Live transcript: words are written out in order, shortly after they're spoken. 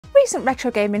recent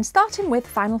retro gaming starting with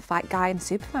Final Fight Guy and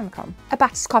Super Famicom, a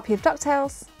battered copy of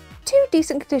DuckTales, 2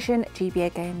 decent condition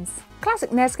GBA games,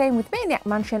 classic NES game with Maniac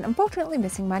Mansion unfortunately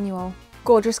missing manual,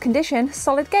 gorgeous condition,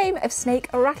 solid game of Snake,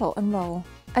 Rattle and Roll,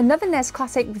 another NES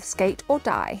classic with Skate or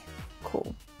Die,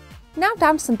 cool. Now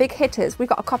down to some big hitters, we've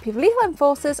got a copy of Lethal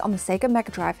Enforcers on the Sega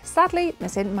Mega Drive, sadly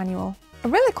missing manual. A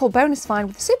really cool bonus find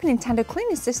with the Super Nintendo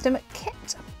cleaning system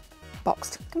kit,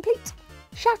 boxed complete.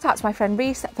 Shout out to my friend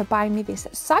Reese for buying me this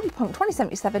Cyberpunk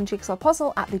 2077 jigsaw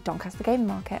puzzle at the Doncaster Gaming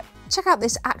Market. Check out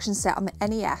this action set on the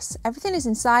NES, everything is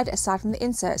inside aside from the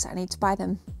inserts, I need to buy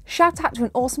them. Shout out to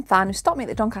an awesome fan who stopped me at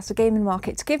the Doncaster Gaming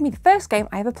Market to give me the first game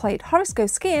I ever played, Horace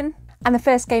Goes Skiing, and the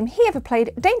first game he ever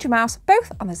played, Danger Mouse,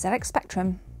 both on the ZX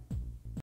Spectrum.